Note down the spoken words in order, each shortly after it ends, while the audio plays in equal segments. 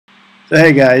So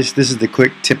hey guys, this is the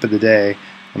quick tip of the day.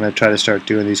 I'm going to try to start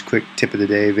doing these quick tip of the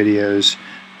day videos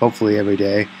hopefully every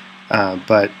day,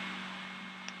 but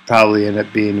probably end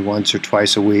up being once or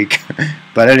twice a week.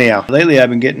 But anyhow, lately I've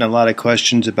been getting a lot of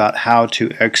questions about how to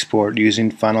export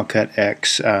using Final Cut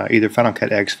X, either Final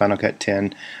Cut X, Final Cut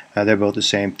 10. They're both the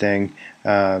same thing.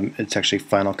 It's actually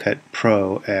Final Cut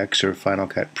Pro X or Final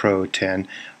Cut Pro 10.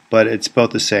 But it's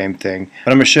both the same thing.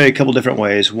 But I'm going to show you a couple different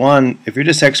ways. One, if you're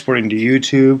just exporting to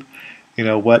YouTube, you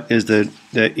know, what is the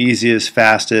easiest,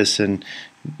 fastest, and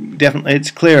definitely it's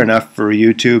clear enough for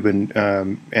YouTube, and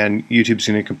YouTube's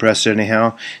going to compress it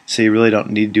anyhow, so you really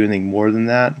don't need to do anything more than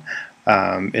that.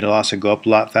 It'll also go up a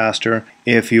lot faster.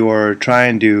 If you're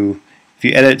trying to, if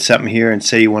you edit something here and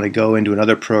say you want to go into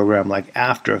another program like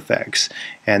After Effects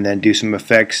and then do some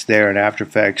effects there in After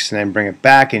Effects and then bring it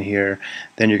back in here,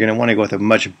 then you're going to want to go with a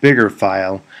much bigger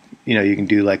file. You know, you can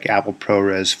do like Apple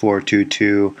ProRes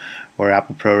 422 or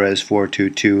Apple ProRes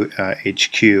 422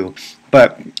 HQ.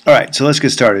 But alright, so let's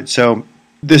get started. So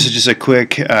this is just a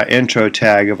quick intro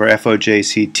tag of our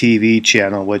FOJC TV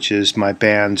channel, which is my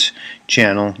band's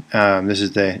channel. This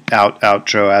is the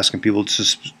outro asking people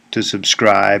to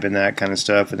subscribe and that kind of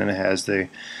stuff, and then it has the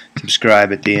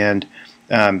subscribe at the end.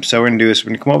 So we're going to do this. We're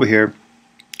going to come over here.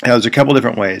 Now, there's a couple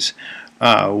different ways.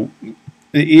 The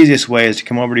easiest way is to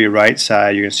come over to your right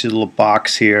side. You're going to see a little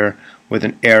box here with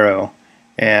an arrow,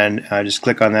 and just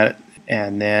click on that,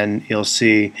 and then you'll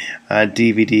see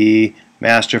DVD,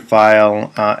 master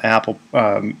file, Apple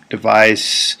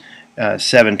device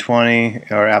 720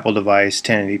 or Apple device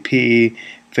 1080p,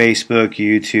 Facebook,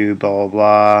 YouTube, blah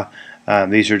blah blah.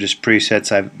 These are just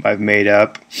presets I've made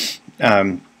up.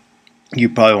 You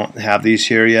probably won't have these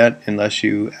here yet unless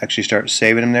you actually start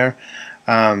saving them there.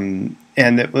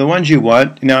 And the ones you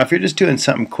want, now if you're just doing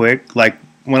something quick, like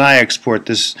when I export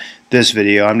this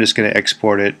video, I'm just going to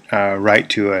export it right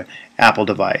to an Apple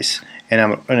device, and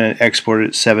I'm going to export it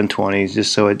at 720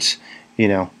 just so it's, you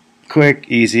know, quick,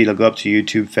 easy. It'll go up to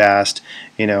YouTube fast.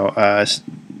 You know,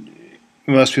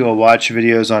 most people watch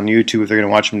videos on YouTube. If they're going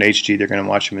to watch them in HD, they're going to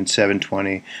watch them in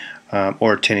 720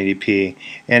 or 1080p.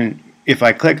 And if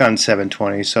I click on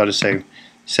 720, so I'll just say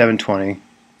 720,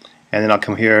 and then I'll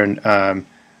come here and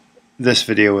this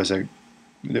video was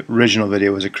the original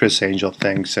video was a Chris Angel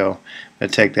thing, so I'm going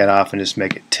to take that off and just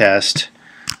make it test.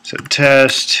 So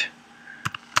test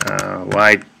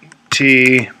YT,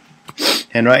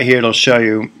 and right here it'll show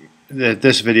you that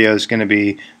this video is going to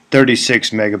be 36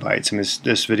 megabytes. I mean,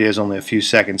 this video is only a few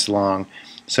seconds long.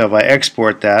 So if I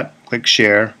export that, click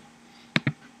share,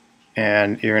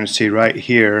 and you're going to see right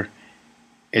here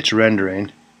it's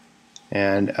rendering,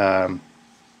 and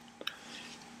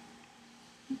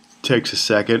takes a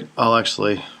second. I'll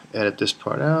actually edit this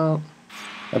part out.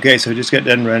 Okay, so just got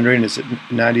done rendering. It's at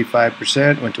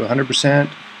 95%, went to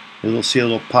 100%. You'll see a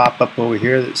little pop-up over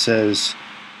here that says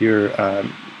your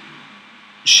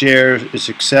share is a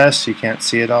success. You can't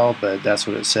see it all, but that's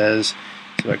what it says.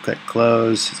 So if I click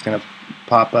close, it's going to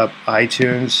pop up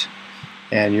iTunes,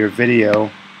 and your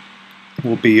video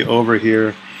will be over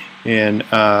here in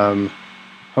home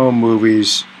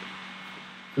movies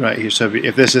right here. So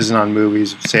if this isn't on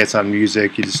movies, say it's on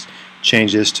music, you just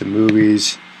change this to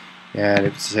movies, and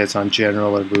if say it's on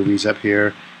general or movies up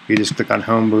here, you just click on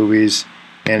home movies,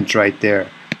 and it's right there.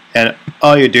 And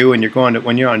all you do when you're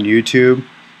on YouTube,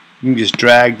 you can just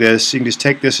drag this. You can just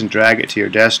take this and drag it to your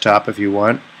desktop if you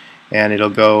want, and it'll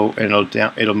go and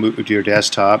it'll move to your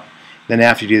desktop. Then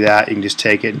after you do that, you can just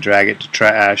take it and drag it to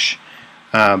trash.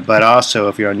 But also,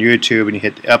 if you're on YouTube and you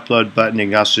hit the upload button, you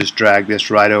can also just drag this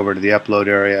right over to the upload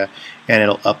area, and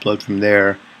it'll upload from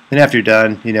there. Then after you're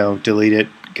done, you know, delete it,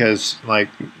 because, like,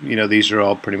 you know, these are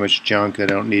all pretty much junk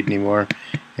that I don't need anymore,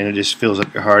 and it just fills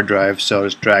up your hard drive. So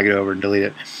just drag it over and delete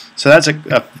it. So that's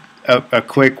a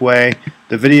quick way.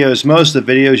 The videos, most of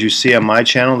the videos you see on my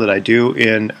channel that I do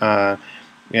in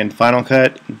Final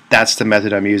Cut, that's the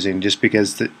method I'm using, just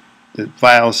because the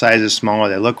file size is smaller,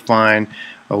 they look fine,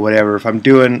 or whatever. If I'm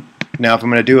going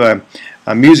to do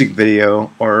a music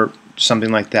video or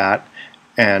something like that,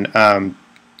 and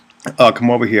I'll come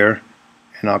over here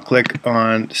and I'll click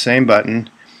on the same button,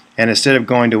 and instead of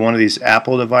going to one of these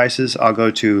Apple devices, I'll go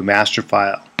to master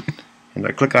file. And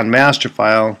I click on master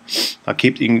file, you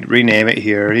can rename it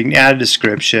here. You can add a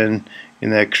description in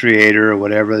the creator or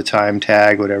whatever, the time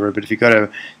tag, whatever. But if you go to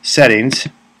settings,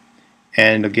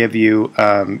 and it'll give you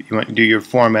you want to do your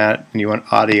format, and you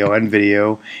want audio and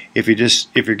video. If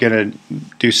you're gonna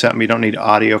do something you don't need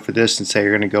audio for this, and say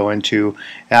you're gonna go into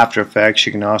After Effects,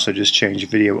 you can also just change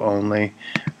video only.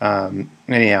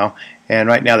 Anyhow, and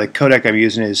right now the codec I'm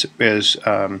using is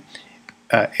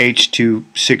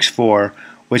H.264,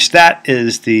 which that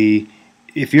is the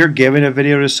if you're giving a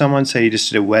video to someone, say you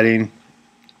just did a wedding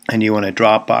and you want to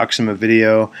Dropbox them a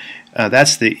video,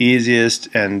 that's the easiest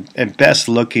and best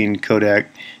looking codec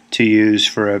to use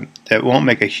for that won't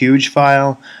make a huge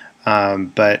file,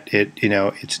 but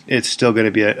it's still going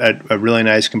to be a really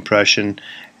nice compression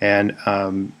and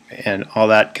all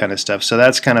that kind of stuff. So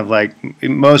that's kind of like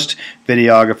most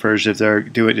videographers, if they're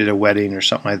doing it at a wedding or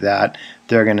something like that,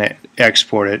 they're going to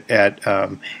export it at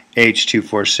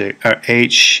H246 or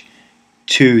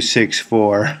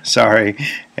H.264, sorry,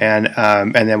 and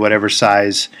then whatever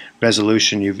size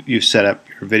resolution you've set up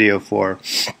your video for.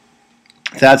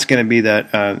 That's going to be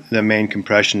the main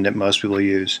compression that most people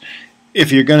use.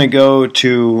 If you're going to go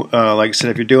to, like I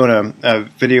said, if you're doing a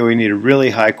video where you need a really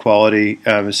high quality,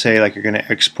 say like you're going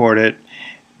to export it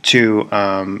to,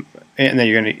 and then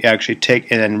you're going to actually take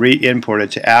and then re-import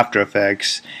it to After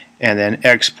Effects, and then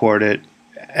export it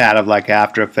out of like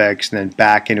After Effects and then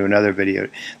back into another video,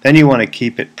 then you want to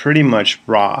keep it pretty much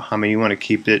raw. I mean, you want to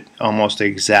keep it almost the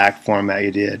exact format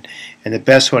you did. And the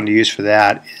best one to use for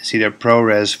that is either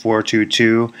ProRes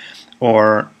 422,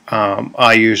 or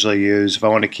I usually use, if I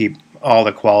want to keep all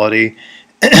the quality,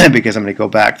 because I'm going to go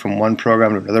back from one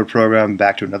program to another program,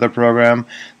 back to another program,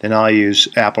 then I'll use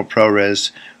Apple ProRes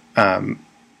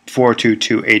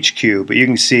 422 HQ. But you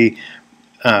can see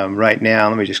right now,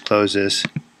 let me just close this.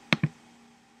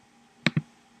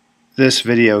 This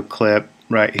video clip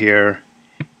right here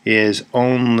is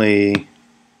only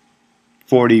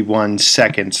 41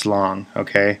 seconds long,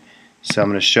 okay? So I'm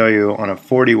going to show you on a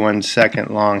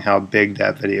 41-second long how big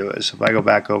that video is. So if I go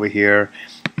back over here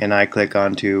and I click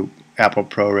onto Apple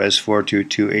ProRes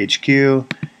 422 HQ,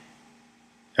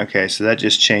 okay, so that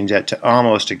just changed that to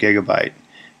almost a gigabyte.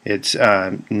 It's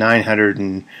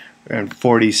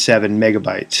 947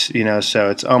 megabytes, you know, so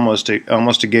it's almost a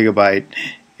gigabyte,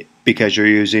 because you're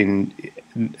using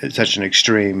such an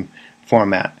extreme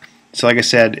format. So like I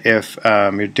said, if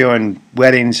you're doing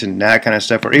weddings and that kind of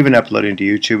stuff, or even uploading to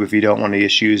YouTube, if you don't want to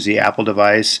just use the Apple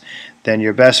device, then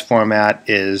your best format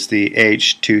is the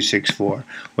H.264,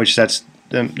 which that's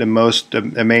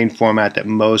the main format that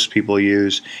most people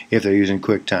use if they're using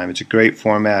QuickTime. It's a great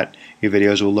format. Your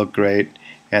videos will look great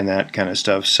and that kind of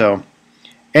stuff. So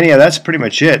anyhow, that's pretty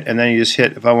much it. And then you just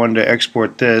hit, if I wanted to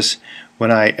export this,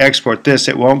 when I export this,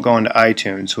 it won't go into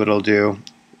iTunes. What it'll do,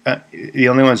 the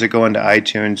only ones that go into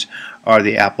iTunes are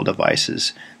the Apple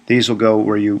devices. These will go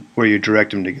where you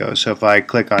direct them to go. So if I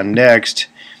click on Next,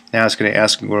 now it's going to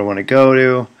ask me where I want to go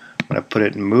to. I'm going to put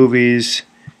it in Movies,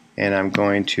 and I'm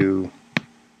going to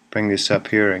bring this up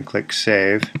here and click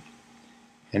Save.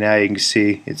 And now you can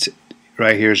see it's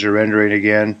right here is the rendering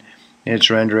again. And it's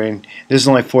rendering. This is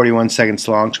only 41 seconds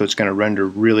long, so it's going to render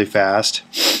really fast.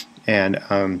 And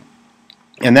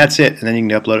that's it. And then you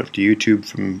can upload it to YouTube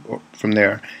from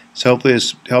there. So hopefully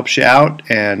this helps you out.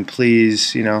 And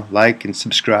please, like and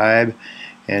subscribe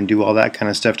and do all that kind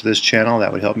of stuff to this channel.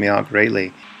 That would help me out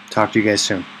greatly. Talk to you guys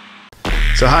soon.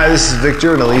 So hi, this is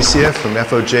Victor and Alicia from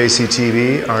FOJC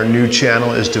TV. Our new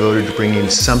channel is devoted to bringing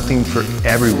something for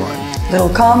everyone. Little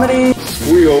comedy.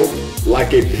 Squeal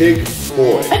like a pig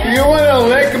boy. You want to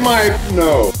lick my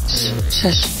nose?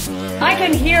 Shush. I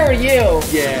can hear you.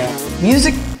 Yeah.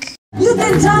 Music. You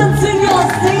can dance in your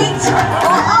seat or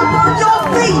up on your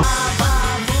feet.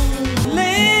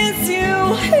 Liz,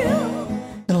 you hill.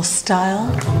 Little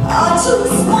style. I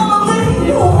just wanna be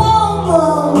your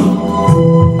woman.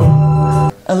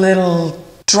 A little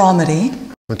dramedy.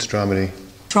 What's dramedy?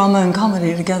 Drama and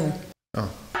comedy together.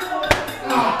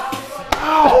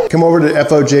 Come over to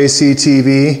FOJC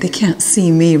TV. They can't see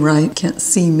me, right? Can't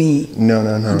see me. No.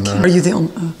 Are you the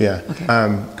only? Yeah. Okay.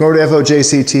 Go over to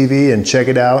FOJC TV and check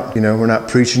it out. We're not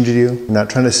preaching to you. We're not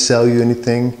trying to sell you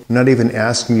anything. We're not even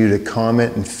asking you to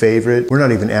comment and favorite. We're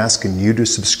not even asking you to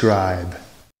subscribe.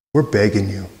 We're begging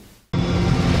you.